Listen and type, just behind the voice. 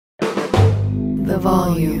the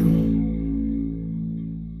volume.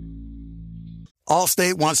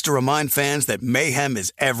 Allstate wants to remind fans that mayhem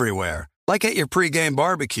is everywhere, like at your pregame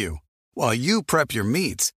barbecue. While you prep your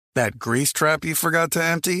meats, that grease trap you forgot to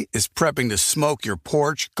empty is prepping to smoke your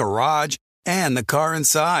porch, garage, and the car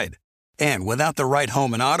inside. And without the right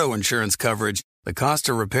home and auto insurance coverage, the cost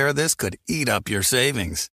to repair this could eat up your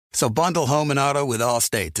savings. So bundle home and auto with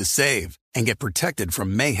Allstate to save and get protected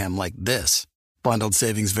from mayhem like this. Bundled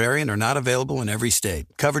savings vary and are not available in every state.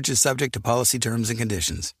 Coverage is subject to policy terms and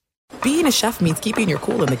conditions. Being a chef means keeping your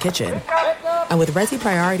cool in the kitchen. And with Resi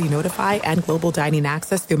Priority Notify and Global Dining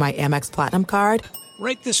Access through my Amex Platinum card,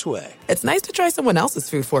 right this way. It's nice to try someone else's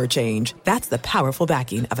food for a change. That's the powerful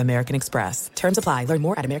backing of American Express. Terms apply. Learn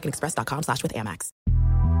more at americanexpress.com/withAmex.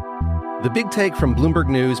 The Big Take from Bloomberg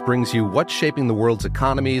News brings you what's shaping the world's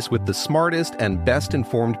economies with the smartest and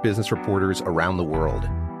best-informed business reporters around the world.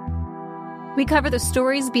 We cover the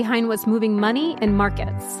stories behind what's moving money and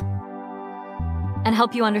markets, and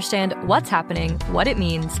help you understand what's happening, what it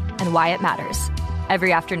means, and why it matters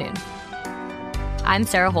every afternoon. I'm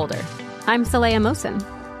Sarah Holder. I'm Saleha Mohsin.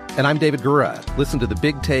 And I'm David Gura. Listen to The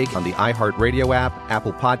Big Take on the iHeartRadio app,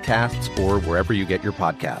 Apple Podcasts, or wherever you get your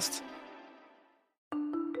podcasts.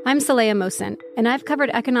 I'm Saleha Mohsin, and I've covered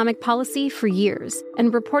economic policy for years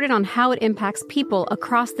and reported on how it impacts people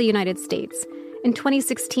across the United States. In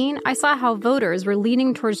 2016, I saw how voters were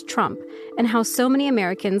leaning towards Trump and how so many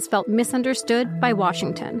Americans felt misunderstood by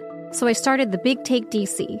Washington. So I started The Big Take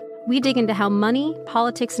DC. We dig into how money,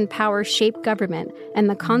 politics, and power shape government and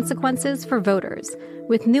the consequences for voters.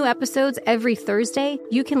 With new episodes every Thursday,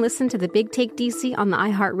 you can listen to The Big Take DC on the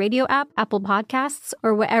iHeartRadio app, Apple Podcasts,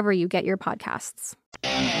 or wherever you get your podcasts.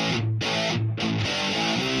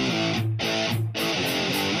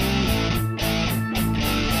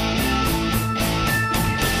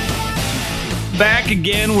 Back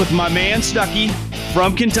again with my man Stuckey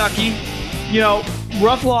from Kentucky. You know,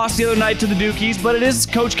 rough loss the other night to the Dukies, but it is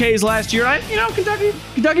Coach K's last year.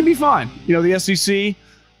 Kentucky be fine. You know, the SEC,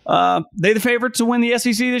 they the favorites to win the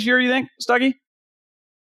SEC this year, you think, Stuckey?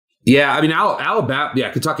 Yeah, I mean, Alabama,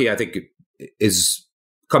 Kentucky, I think, is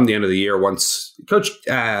come the end of the year once Coach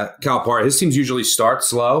Calipari, his teams usually start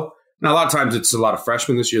slow. Now, a lot of times it's a lot of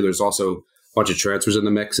freshmen this year. There's also a bunch of transfers in the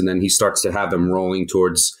mix, and then he starts to have them rolling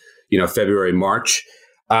towards, February, March.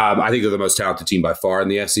 I think they're the most talented team by far in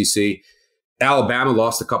the SEC. Alabama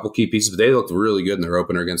lost a couple key pieces, but they looked really good in their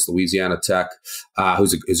opener against Louisiana Tech,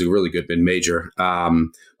 who's a really good mid-major.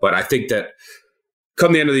 But I think that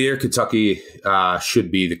come the end of the year, Kentucky should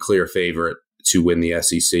be the clear favorite to win the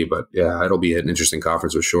SEC. But yeah, it'll be an interesting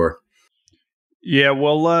conference for sure. Yeah,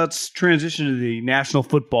 well, let's transition to the National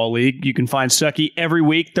Football League. You can find Stuckey every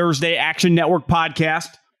week, Thursday, Action Network podcast,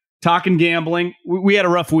 talking gambling. We had a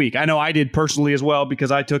rough week. I know I did personally as well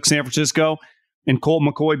because I took San Francisco and Colt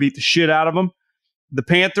McCoy beat the shit out of them. The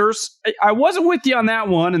Panthers, I wasn't with you on that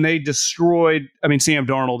one, and they destroyed, Sam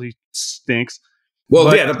Darnold, he stinks. Well,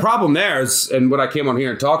 the problem there is, and what I came on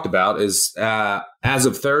here and talked about is as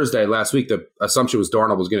of Thursday last week, the assumption was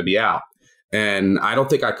Darnold was going to be out. And I don't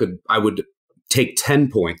think I would take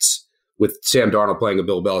 10 points with Sam Darnold playing a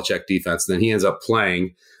Bill Belichick defense. Then he ends up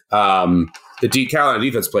playing. The Carolina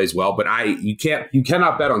defense plays well, but you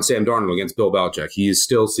cannot bet on Sam Darnold against Bill Belichick. He is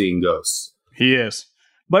still seeing ghosts. He is.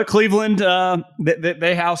 But Cleveland,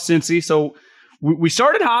 they house Cincy. So we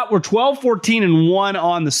started hot. We're 12-14-1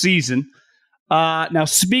 on the season. Now,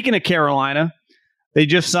 speaking of Carolina, they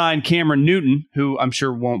just signed Cameron Newton, who I'm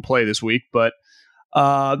sure won't play this week, but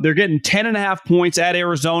they're getting 10.5 points at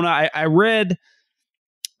Arizona. I read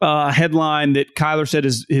a headline that Kyler said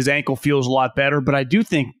his ankle feels a lot better, but I do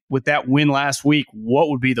think with that win last week, what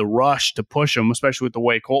would be the rush to push him, especially with the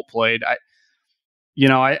way Colt played?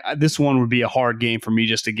 This one would be a hard game for me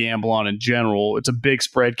just to gamble on in general. It's a big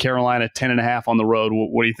spread. Carolina 10.5 on the road.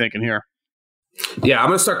 What are you thinking here? Yeah, I'm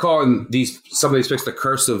going to start calling some of these picks the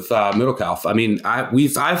curse of Middlekauff. I mean,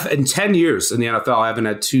 I've in 10 years in the NFL, I haven't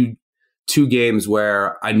had two games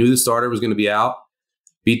where I knew the starter was going to be out,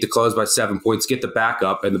 beat the close by 7 points, get the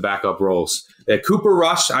backup, and the backup rolls. Cooper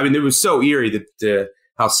Rush, it was so eerie that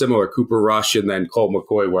how similar Cooper Rush and then Colt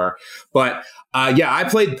McCoy were. But I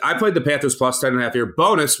played the Panthers plus 10.5 here.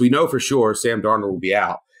 Bonus, we know for sure Sam Darnold will be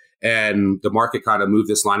out. And the market kind of moved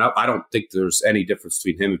this line up. I don't think there's any difference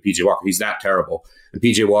between him and P.J. Walker. He's that terrible. And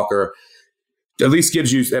P.J. Walker at least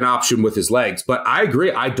gives you an option with his legs. But I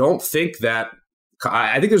agree. I think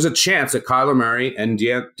there's a chance that Kyler Murray and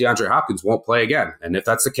DeAndre Hopkins won't play again. And if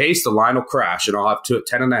that's the case, the line will crash and I'll have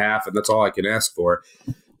 10.5, and that's all I can ask for.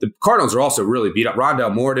 The Cardinals are also really beat up.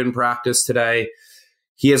 Rondale Moore didn't practice today.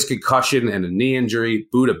 He has concussion and a knee injury.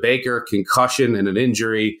 Budda Baker, concussion and an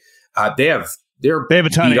injury. They have They have a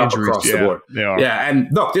ton beat of up injuries across the board. They are. Yeah, and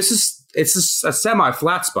look, it's a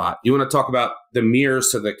semi-flat spot. You want to talk about the mirrors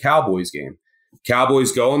to the Cowboys game.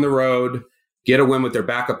 Cowboys go on the road, get a win with their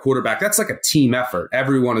backup quarterback. That's like a team effort.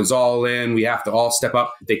 Everyone is all in. We have to all step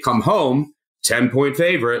up. They come home, 10-point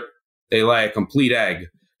favorite. They lay a complete egg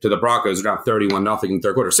to the Broncos. They're down 31-0 in the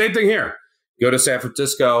third quarter. Same thing here. Go to San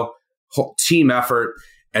Francisco, whole team effort.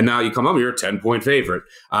 And now you come home, you're a 10-point favorite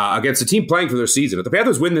against a team playing for their season. If the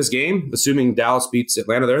Panthers win this game, assuming Dallas beats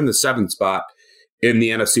Atlanta, they're in the 7th spot in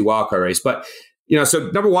the NFC wildcard race. But, so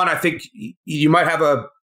number one, I think you might have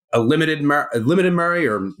a limited Murray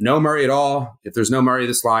or no Murray at all. If there's no Murray,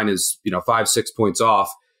 this line is 5-6 points off.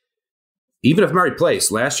 Even if Murray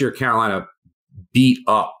plays, last year Carolina beat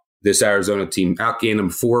up this Arizona team, outgained them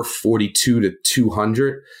 442 to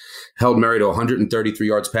 200, held Murray to 133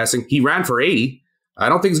 yards passing. He ran for 80. I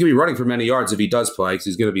don't think he's going to be running for many yards if he does play, because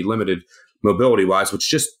he's going to be limited mobility-wise, which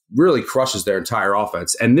just really crushes their entire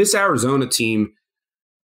offense. And this Arizona team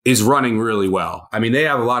is running really well. I mean, they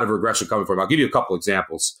have a lot of regression coming from them. I'll give you a couple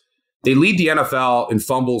examples. They lead the NFL in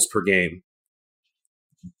fumbles per game,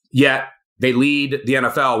 yet they lead the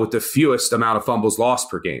NFL with the fewest amount of fumbles lost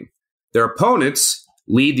per game. Their opponents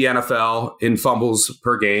lead the NFL in fumbles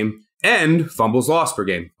per game and fumbles lost per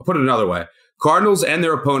game. I'll put it another way. Cardinals and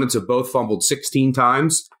their opponents have both fumbled 16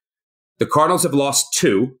 times. The Cardinals have lost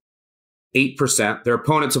 2, 8%. Their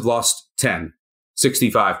opponents have lost 10,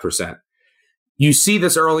 65%. You see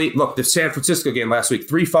this early. Look, the San Francisco game last week,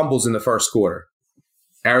 3 fumbles in the first quarter.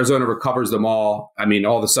 Arizona recovers them all. I mean,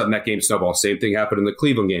 all of a sudden that game snowballs. Same thing happened in the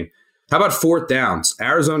Cleveland game. How about 4th downs?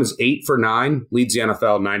 Arizona's 8 for 9, leads the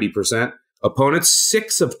NFL 90%. Opponents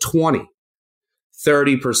 6 of 20.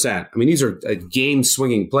 30%. I mean, these are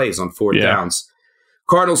game-swinging plays on 4th downs.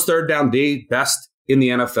 Cardinals' 3rd down, the best in the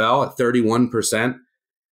NFL at 31%.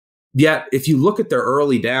 Yet, if you look at their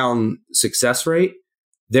early down success rate,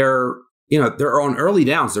 they're on early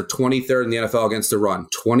downs. They're 23rd in the NFL against the run,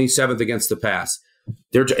 27th against the pass.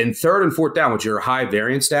 They're in 3rd and 4th down, which are high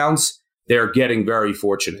variance downs. They're getting very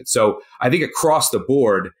fortunate. So I think across the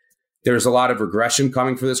board, there's a lot of regression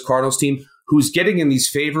coming for this Cardinals team, who's getting in these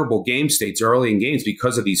favorable game states early in games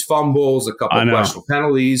because of these fumbles, a couple of questionable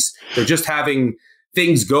penalties. They're just having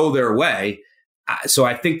things go their way. So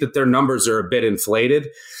I think that their numbers are a bit inflated.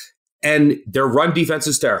 And their run defense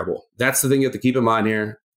is terrible. That's the thing you have to keep in mind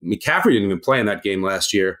here. McCaffrey didn't even play in that game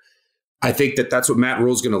last year. I think that that's what Matt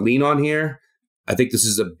Rule's going to lean on here. I think this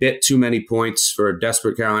is a bit too many points for a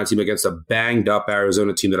desperate Carolina team against a banged-up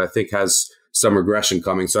Arizona team that I think has some regression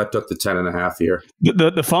coming. So I took the 10.5 here.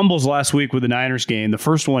 The fumbles last week with the Niners game, the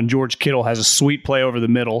first one, George Kittle has a sweet play over the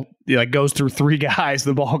middle. He goes through 3 guys,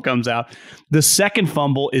 the ball comes out. The second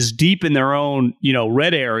fumble is deep in their own,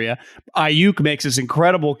 red area. Ayuk makes this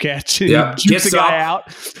incredible catch. He jukes the guy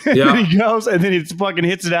out. And then he goes, and then he fucking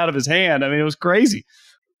hits it out of his hand. I mean, it was crazy.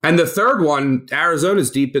 And the third one, Arizona's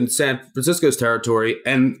deep in San Francisco's territory,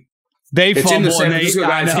 and it's in the San Francisco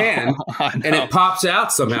guy's hand, and it pops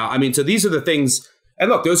out somehow. I mean, so these are the things. And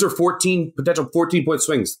look, those are potential 14-point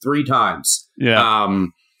swings 3 times. Yeah.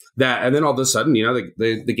 And then all of a sudden,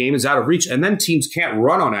 the game is out of reach, and then teams can't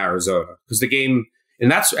run on Arizona because the game,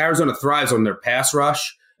 and that's Arizona thrives on their pass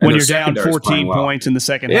rush. When you're down 14 points in the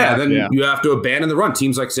second half. Then you have to abandon the run.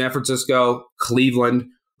 Teams like San Francisco, Cleveland,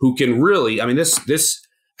 who can really, I mean, this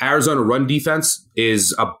Arizona run defense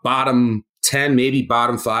is a bottom 10, maybe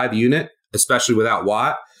bottom 5 unit, especially without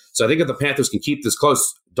Watt. So I think if the Panthers can keep this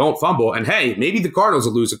close, don't fumble. And hey, maybe the Cardinals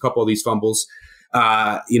will lose a couple of these fumbles.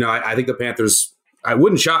 I think the Panthers, I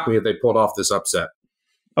wouldn't shock me if they pulled off this upset.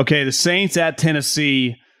 Okay, the Saints at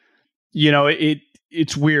Tennessee,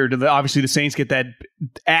 it's weird. Obviously, the Saints get that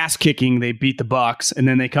ass kicking. They beat the Bucs, and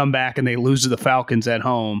then they come back and they lose to the Falcons at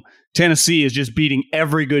home. Tennessee is just beating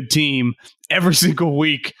every good team every single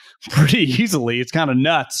week pretty easily. It's kind of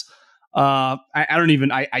nuts.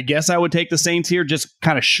 I guess I would take the Saints here, just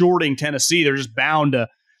kind of shorting Tennessee. They're just bound to,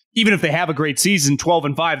 even if they have a great season,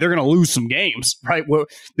 12-5, they're going to lose some games, right? Well,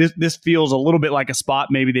 this feels a little bit like a spot.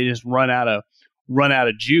 Maybe they just run out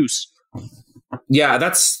of juice. Yeah,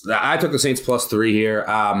 I took the Saints +3 here.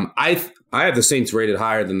 I have the Saints rated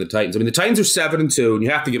higher than the Titans. I mean, the Titans are 7-2, and you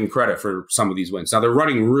have to give them credit for some of these wins. Now, they're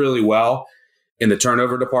running really well in the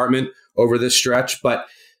turnover department over this stretch, but,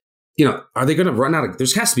 are they going to run out of – there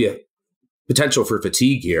has to be a potential for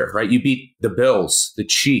fatigue here, right? You beat the Bills, the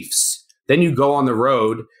Chiefs. Then you go on the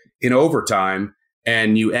road in overtime,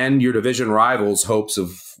 and you end your division rivals' hopes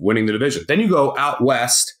of winning the division. Then you go out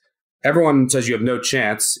west. Everyone says you have no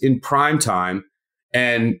chance in prime time,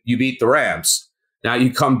 and you beat the Rams. Now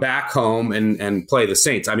you come back home and play the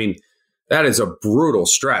Saints. I mean, that is a brutal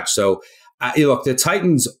stretch. So, look, the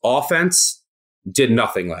Titans' offense did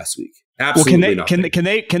nothing last week. Absolutely nothing.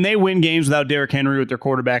 Can they win games without Derrick Henry with their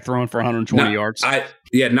quarterback throwing for 120 yards?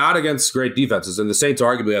 Not against great defenses. And the Saints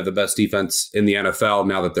arguably have the best defense in the NFL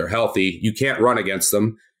now that they're healthy. You can't run against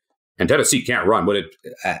them. And Tennessee can't run. But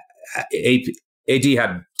AD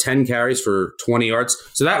had 10 carries for 20 yards.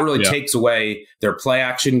 So that really takes away their play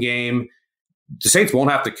action game. The Saints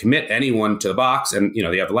won't have to commit anyone to the box. And,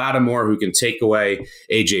 they have Lattimore who can take away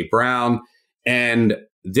A.J. Brown. And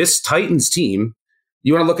this Titans team,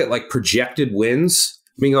 you want to look at like projected wins.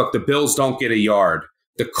 I mean, look, the Bills don't get a yard.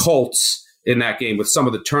 The Colts in that game with some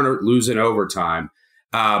of the Turner losing overtime.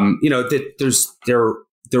 They're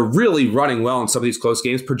really running well in some of these close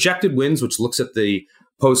games. Projected wins, which looks at the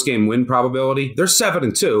post-game win probability, they're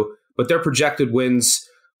 7-2, but their projected wins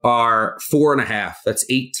are 4.5. That's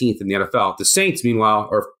 18th in the NFL. The Saints, meanwhile,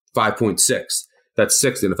 are 5.6. That's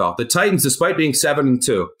 6th in the NFL. The Titans, despite being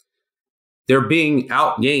 7-2, they're being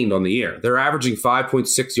outgained on the year. They're averaging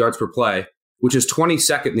 5.6 yards per play, which is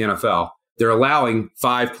 22nd in the NFL. They're allowing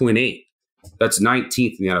 5.8. That's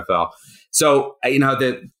 19th in the NFL. So,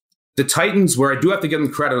 the Titans, where I do have to give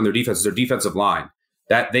them credit on their defense, is their defensive line.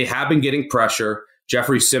 That they have been getting pressure.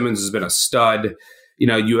 Jeffrey Simmons has been a stud.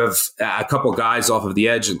 You have a couple guys off of the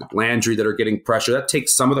edge and Landry that are getting pressure. That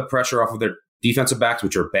takes some of the pressure off of their defensive backs,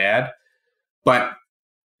 which are bad. But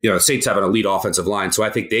the Saints have an elite offensive line, so I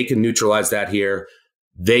think they can neutralize that here.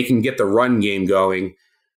 They can get the run game going.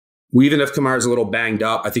 Even if Kamara's a little banged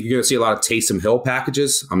up, I think you're going to see a lot of Taysom Hill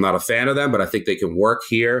packages. I'm not a fan of them, but I think they can work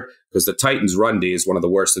here because the Titans' run D is one of the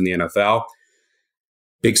worst in the NFL.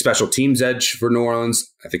 Big special teams edge for New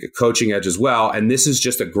Orleans. I think a coaching edge as well. And this is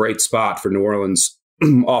just a great spot for New Orleans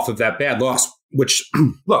off of that bad loss, which,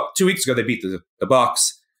 look, 2 weeks ago they beat the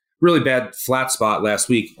Bucs. Really bad flat spot last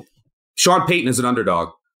week. Sean Payton is an underdog.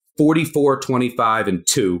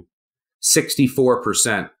 44-25-2,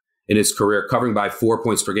 64% in his career, covering by 4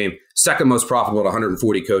 points per game. Second most profitable at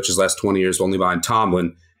 140 coaches last 20 years, only behind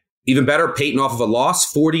Tomlin. Even better, Payton off of a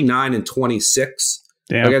loss, 49-26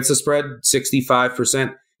 against the spread,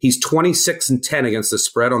 65%. He's 26-10 against the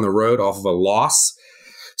spread on the road off of a loss.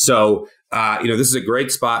 So, this is a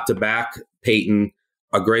great spot to back Payton,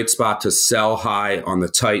 a great spot to sell high on the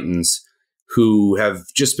Titans, who have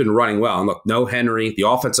just been running well. And look, no Henry. The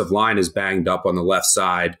offensive line is banged up on the left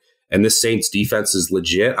side, and this Saints defense is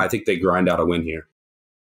legit. I think they grind out a win here.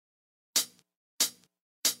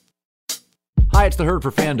 Hi, it's the Herd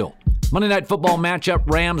for FanDuel. Monday Night Football matchup,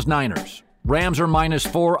 Rams-Niners. Rams are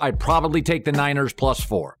 -4. I'd probably take the Niners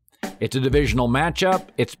 +4. It's a divisional matchup.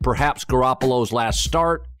 It's perhaps Garoppolo's last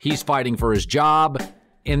start. He's fighting for his job.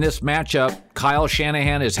 In this matchup, Kyle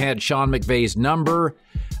Shanahan has had Sean McVay's number.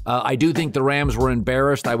 I do think the Rams were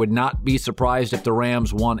embarrassed. I would not be surprised if the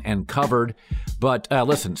Rams won and covered. But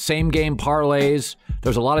listen, same game parlays.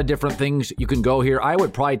 There's a lot of different things you can go here. I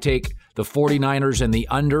would probably take the 49ers and the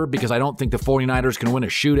under because I don't think the 49ers can win a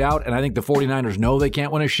shootout, and I think the 49ers know they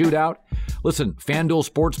can't win a shootout. Listen, FanDuel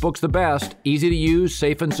Sportsbook's the best. Easy to use,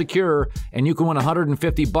 safe and secure, and you can win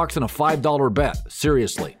 $150 in a $5 bet.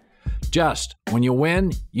 Seriously. Just when you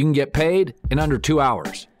win, you can get paid in under 2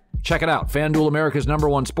 hours. Check it out. FanDuel, America's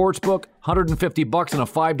 #1 sportsbook, $150 in a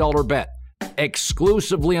 $5 bet.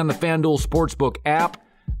 Exclusively on the FanDuel Sportsbook app.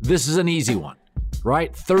 This is an easy one,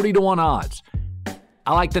 right? 30-1 odds.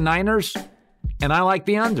 I like the Niners, and I like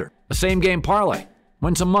the under. A same-game parlay.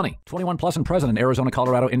 Win some money. 21 plus and present in Arizona,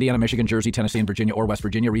 Colorado, Indiana, Michigan, Jersey, Tennessee, and Virginia, or West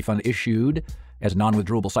Virginia. Refund issued as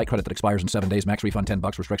non-withdrawable site credit that expires in 7 days. Max refund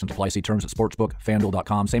 $10. Restrictions apply. See terms at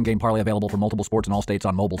sportsbookfanduel.com. Same-game parlay available for multiple sports in all states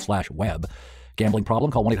on mobile/web. Gambling problem?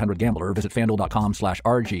 Call 1-800-GAMBLER. Visit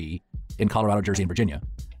fanduel.com/RG in Colorado, Jersey, and Virginia.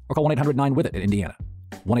 Or call 1-800-9-WITH-IT in Indiana.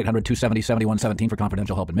 1-800-270-7117 for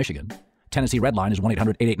confidential help in Michigan. Tennessee Red Line is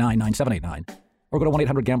 1-800-889-9789. Or go to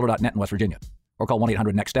 1-800-GAMBLER.net in West Virginia. Or call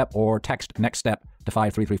 1-800-NEXT-STEP or text NEXT-STEP to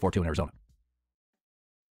 53342 in Arizona.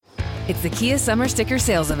 It's the Kia Summer Sticker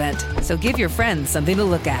Sales Event, so give your friends something to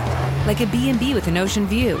look at. Like a B&B with an ocean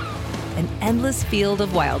view, an endless field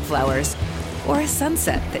of wildflowers, or a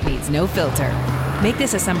sunset that needs no filter. Make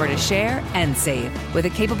this a summer to share and save with a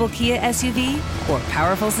capable Kia SUV or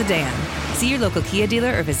powerful sedan. See your local Kia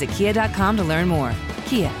dealer or visit kia.com to learn more.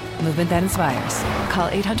 Kia, movement that inspires. Call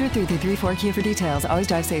 800-3334-KIA for details. Always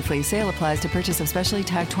drive safely. Sale applies to purchase of specially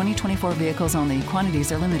tagged 2024 vehicles only.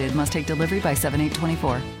 Quantities are limited. Must take delivery by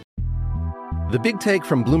 7/8/24. The Big Take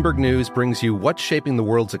from Bloomberg News brings you what's shaping the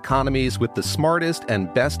world's economies with the smartest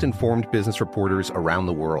and best-informed business reporters around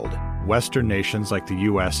the world. Western nations like the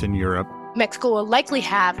U.S. and Europe. Mexico will likely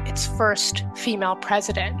have its first female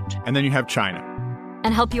president. And then you have China.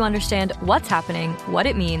 And help you understand what's happening, what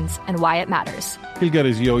it means, and why it matters. He'll get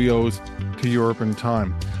his yo-yos to Europe in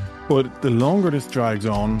time. But the longer this drags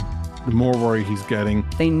on, the more worry he's getting.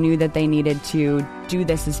 They knew that they needed to do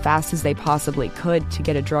this as fast as they possibly could to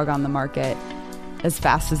get a drug on the market as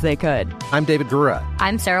fast as they could. I'm David Gura.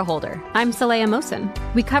 I'm Sarah Holder. I'm Saleha Mohsen.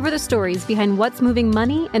 We cover the stories behind what's moving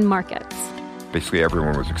money and markets. Basically,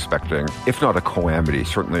 everyone was expecting, if not a calamity,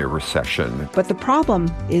 certainly a recession. But the problem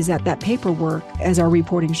is that paperwork, as our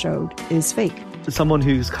reporting showed, is fake. As someone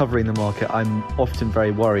who's covering the market, I'm often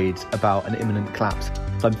very worried about an imminent collapse.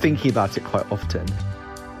 So I'm thinking about it quite often.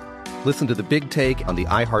 Listen to The Big Take on the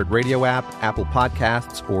iHeartRadio app, Apple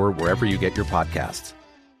Podcasts, or wherever you get your podcasts.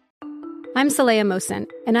 I'm Saleha Mohsen,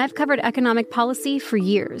 and I've covered economic policy for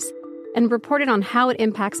years and reported on how it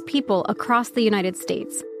impacts people across the United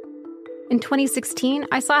States. In 2016,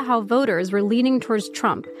 I saw how voters were leaning towards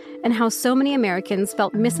Trump and how so many Americans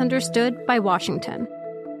felt misunderstood by Washington.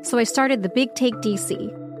 So I started The Big Take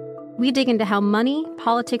DC. We dig into how money,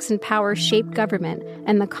 politics, and power shape government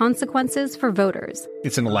and the consequences for voters.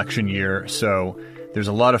 It's an election year, so there's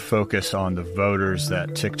a lot of focus on the voters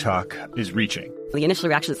that TikTok is reaching. The initial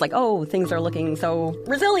reaction is like, oh, things are looking so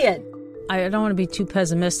resilient. I don't want to be too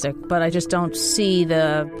pessimistic, but I just don't see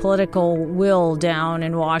the political will down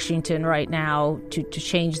in Washington right now to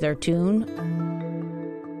change their tune.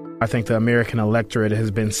 I think the American electorate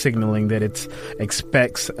has been signaling that it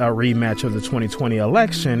expects a rematch of the 2020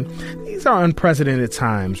 election. These are unprecedented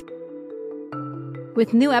times.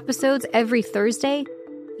 With new episodes every Thursday,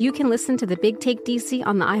 you can listen to The Big Take DC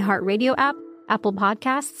on the iHeartRadio app, Apple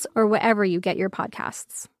Podcasts, or wherever you get your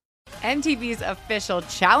podcasts. MTV's official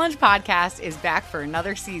Challenge podcast is back for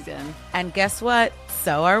another season. And guess what?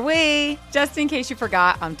 So are we. Just in case you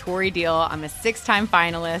forgot, I'm Tori Deal. I'm a 6-time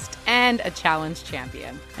finalist and a Challenge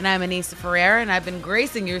champion. And I'm Anissa Ferreira, and I've been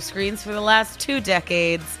gracing your screens for the last 2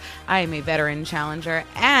 decades. I am a veteran challenger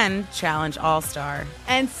and Challenge All-Star.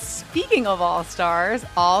 And speaking of All-Stars,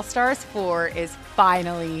 All-Stars 4 is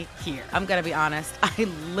finally here. I'm going to be honest. I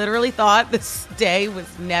literally thought this day was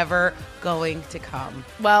never going to come.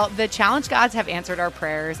 Well, the Challenge gods have answered our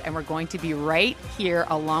prayers, and we're going to be right here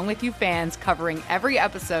along with you fans covering every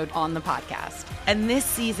episode on the podcast. And this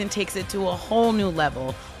season takes it to a whole new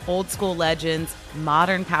level. Old school legends,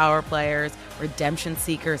 modern power players, redemption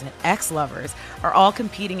seekers, and ex-lovers are all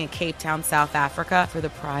competing in Cape Town, South Africa for the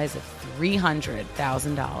prize of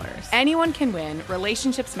 $300,000. Anyone can win,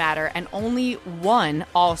 relationships matter, and only one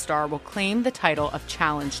All-Star will claim the title of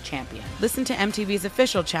Challenge champion. Listen to MTV's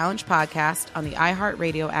official Challenge podcast on the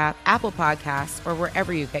iHeartRadio app, Apple Podcasts, or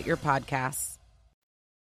wherever you get your podcasts.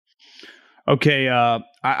 Okay,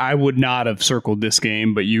 I would not have circled this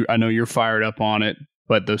game, but I know you're fired up on it.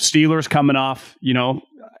 But the Steelers coming off, it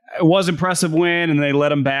was an impressive win, and they let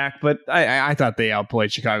them back. But I thought they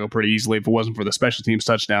outplayed Chicago pretty easily if it wasn't for the special teams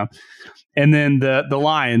touchdown. And then the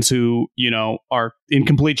Lions, who are in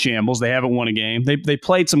complete shambles. They haven't won a game. They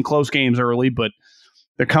played some close games early, but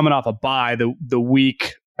they're coming off a bye. The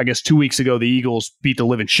week, I guess 2 weeks ago, the Eagles beat the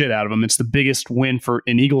living shit out of them. It's the biggest win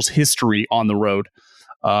in Eagles history on the road.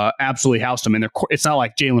 Absolutely housed them. And it's not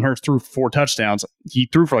like Jalen Hurts threw 4 touchdowns. He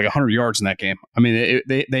threw for like 100 yards in that game. I mean,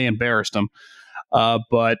 they embarrassed him.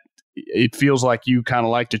 But it feels like you kind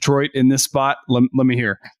of like Detroit in this spot. Let me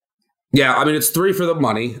hear. Yeah, I mean, it's 3 for the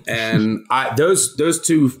money. And those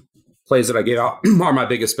 2 plays that I gave out are my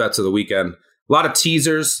biggest bets of the weekend. A lot of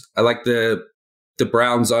teasers. I like the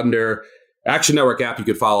Browns under. Action Network app, you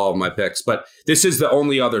could follow all of my picks. But this is the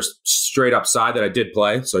only other straight up side that I did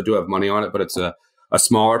play. So I do have money on it, but it's a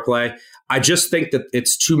smaller play. I just think that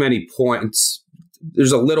it's too many points.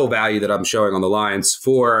 There's a little value that I'm showing on the Lions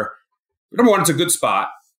for, number one, it's a good spot.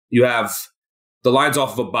 You have the Lions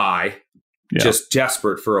off of a bye, just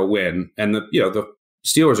desperate for a win. And the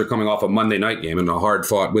Steelers are coming off a Monday night game and a hard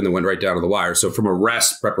fought win that went right down to the wire. So from a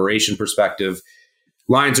rest preparation perspective,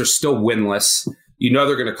 Lions are still winless.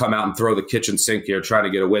 They're going to come out and throw the kitchen sink here trying to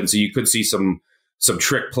get a win. So you could see some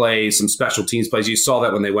trick plays, some special teams plays. You saw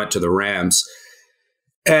that when they went to the Rams.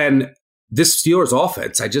 And this Steelers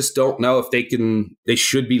offense, I just don't know if they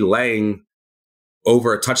should be laying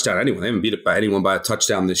over a touchdown anyone. They haven't beat it by anyone by a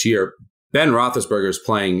touchdown this year. Ben Roethlisberger is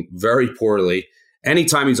playing very poorly.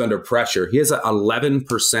 Anytime he's under pressure, he has an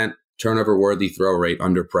 11% turnover-worthy throw rate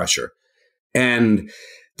under pressure. And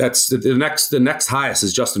that's the next highest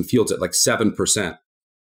is Justin Fields at like 7%.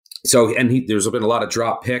 So, and there's been a lot of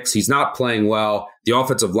drop picks. He's not playing well. The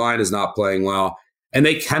offensive line is not playing well. And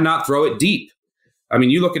they cannot throw it deep. I mean,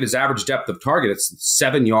 you look at his average depth of target, it's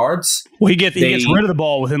 7 yards. Well, he gets rid of the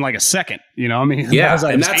ball within like a second. I mean, yeah,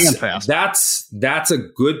 and that's a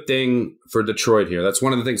good thing for Detroit here. That's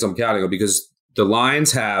one of the things I'm counting on because the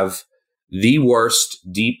Lions have the worst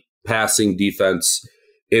deep passing defense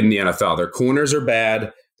in the NFL. Their corners are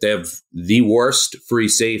bad. They have the worst free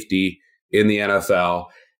safety in the NFL,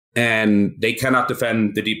 and they cannot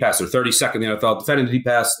defend the deep pass. They're 32nd in the NFL defending the deep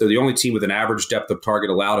pass. They're the only team with an average depth of target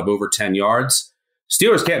allowed of over 10 yards.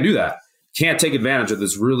 Steelers can't do that. Can't take advantage of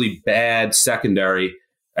this really bad secondary.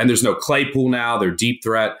 And there's no Claypool now. They're deep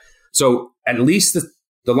threat. So at least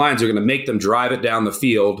the Lions are going to make them drive it down the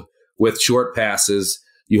field with short passes.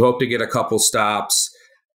 You hope to get a couple stops.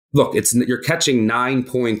 Look, you're catching 9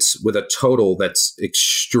 points with a total that's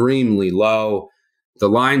extremely low. The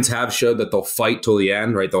Lions have showed that they'll fight till the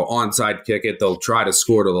end, right? They'll onside kick it. They'll try to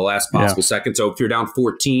score to the last possible second. So if you're down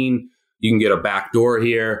 14, you can get a backdoor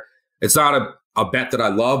here. It's not a bet that I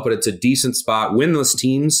love, but it's a decent spot. Winless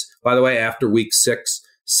teams, by the way, after week 6,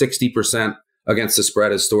 60% against the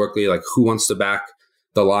spread historically. Like, who wants to back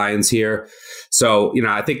the Lions here? So,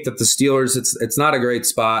 I think that the Steelers, it's not a great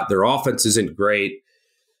spot. Their offense isn't great.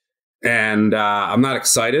 And I'm not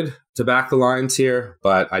excited to back the Lions here,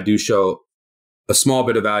 but I do show a small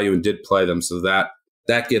bit of value and did play them. So that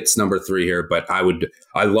gets number 3 here. But I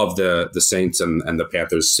love the Saints and the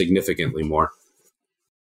Panthers significantly more.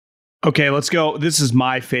 Okay, let's go. This is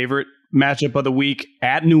my favorite matchup of the week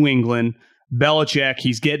at New England. Belichick,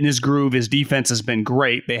 he's getting his groove. His defense has been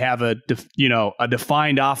great. They have a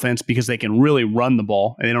defined offense because they can really run the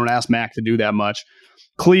ball, and they don't ask Mac to do that much.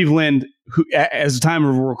 Cleveland, who, as the time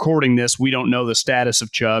of recording this, we don't know the status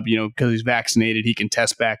of Chubb, because he's vaccinated, he can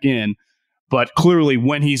test back in. But clearly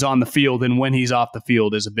when he's on the field and when he's off the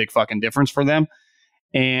field is a big fucking difference for them.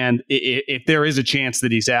 And if there is a chance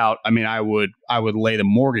that he's out, I would lay the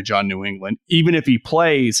mortgage on New England. Even if he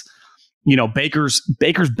plays, Baker's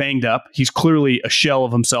banged up. He's clearly a shell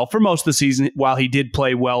of himself for most of the season, while he did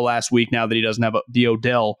play well last week, now that he doesn't have the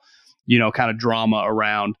Odell, kind of drama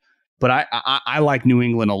around. But I like New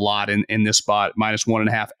England a lot in this spot,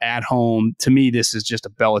 -1.5 at home. To me, this is just a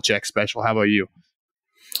Belichick special. How about you?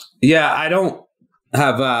 Yeah, I don't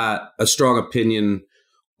have a strong opinion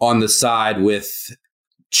on the side with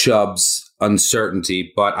Chubb's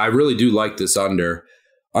uncertainty, but I really do like this under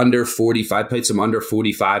 45. Played some under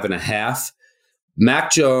 45.5.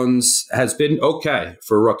 Mac Jones has been okay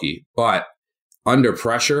for a rookie, but under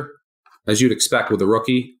pressure, as you'd expect with a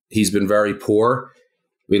rookie, he's been very poor.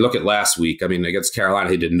 We look at last week. Against Carolina,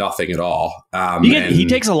 he did nothing at all. He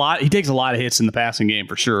takes a lot. He takes a lot of hits in the passing game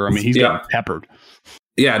for sure. He's getting peppered.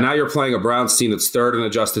 Yeah, now you're playing a Browns team that's 3rd in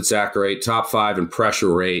adjusted sack rate, top 5 in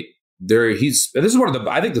pressure rate. I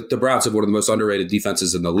think that the Browns have one of the most underrated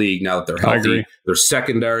defenses in the league now that they're healthy. Their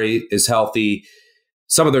secondary is healthy.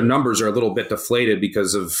 Some of their numbers are a little bit deflated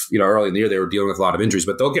because of, early in the year they were dealing with a lot of injuries,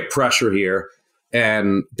 but they'll get pressure here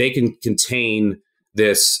and they can contain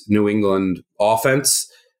this New England offense.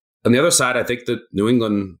 On the other side, I think the New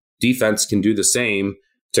England defense can do the same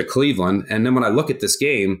to Cleveland. And then when I look at this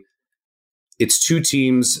game, it's two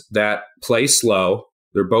teams that play slow.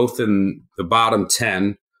 They're both in the bottom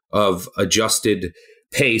 10 of adjusted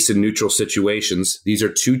pace in neutral situations. These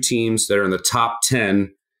are two teams that are in the top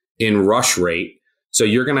 10 in rush rate. So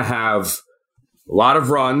you're going to have a lot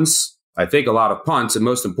of runs, I think a lot of punts, and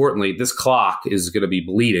most importantly, this clock is going to be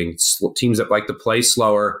bleeding. Teams that like to play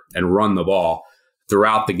slower and run the ball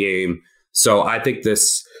throughout the game. So I think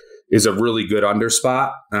this is a really good under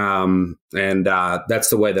spot, and that's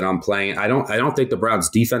the way that I'm playing. I don't think the Browns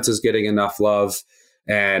defense is getting enough love,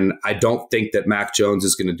 and I don't think that Mac Jones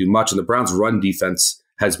is going to do much. And the Browns run defense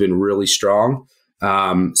has been really strong.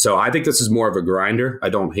 So I think this is more of a grinder. I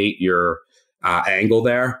don't hate your angle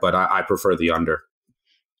there, but I prefer the under.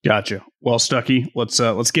 Gotcha. Well, Stuckey,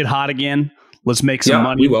 let's get hot again. Let's make some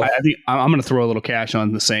money. I think I'm going to throw a little cash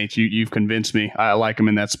on the Saints. You've convinced me. I like them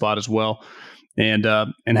in that spot as well. And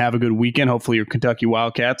have a good weekend. Hopefully your Kentucky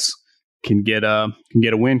Wildcats can get a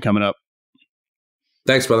win coming up.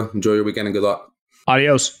 Thanks, brother. Enjoy your weekend and good luck.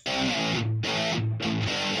 Adios.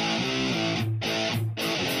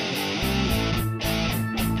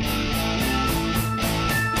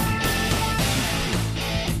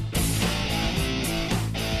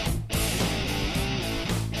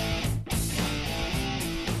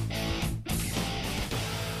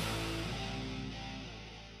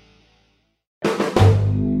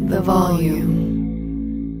 The volume.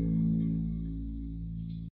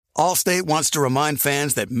 Allstate wants to remind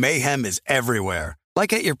fans that mayhem is everywhere,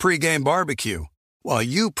 like at your pregame barbecue. While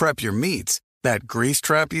you prep your meats, that grease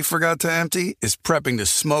trap you forgot to empty is prepping to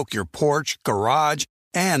smoke your porch, garage,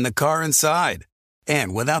 and the car inside.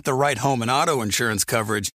 And without the right home and auto insurance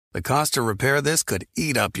coverage, the cost to repair this could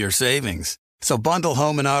eat up your savings. So bundle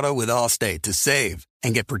home and auto with Allstate to save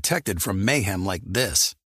and get protected from mayhem like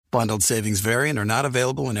this. Bundled savings vary and are not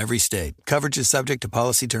available in every state. Coverage is subject to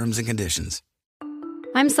policy terms and conditions.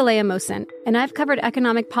 I'm Saleha Mohsen, and I've covered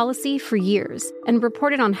economic policy for years and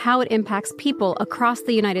reported on how it impacts people across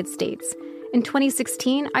the United States. In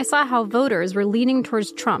 2016, I saw how voters were leaning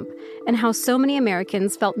towards Trump and how so many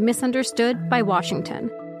Americans felt misunderstood by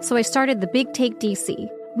Washington. So I started The Big Take DC.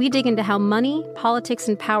 We dig into how money, politics,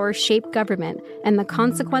 and power shape government and the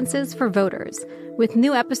consequences for voters. With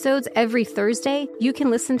new episodes every Thursday, you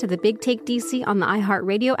can listen to The Big Take DC on the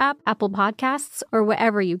iHeartRadio app, Apple Podcasts, or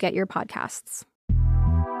wherever you get your podcasts.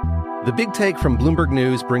 The Big Take from Bloomberg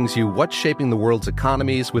News brings you what's shaping the world's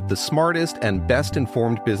economies with the smartest and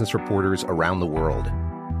best-informed business reporters around the world.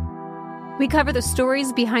 We cover the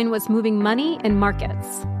stories behind what's moving money and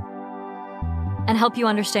markets. And help you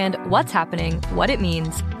understand what's happening, what it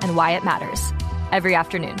means, and why it matters. Every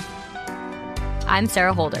afternoon. I'm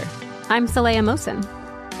Sarah Holder. I'm Saleha Mohsen.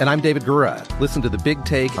 And I'm David Gura. Listen to The Big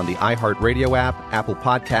Take on the iHeartRadio app, Apple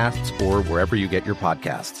Podcasts, or wherever you get your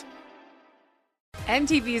podcasts.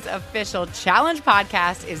 MTV's official Challenge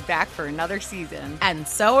podcast is back for another season. And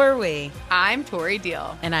so are we. I'm Tori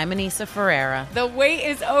Deal. And I'm Anissa Ferreira. The wait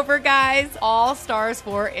is over, guys. All Stars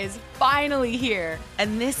 4 is finally here.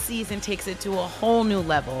 And this season takes it to a whole new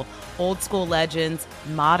level. Old school legends,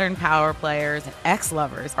 modern power players, and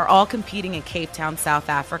ex-lovers are all competing in Cape Town, South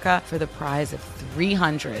Africa for the prize of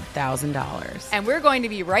 $300,000. And we're going to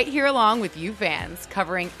be right here along with you fans,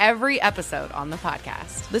 covering every episode on the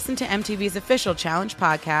podcast. Listen to MTV's official Challenge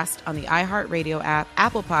podcast on the iHeartRadio app,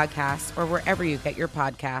 Apple Podcasts, or wherever you get your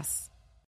podcasts.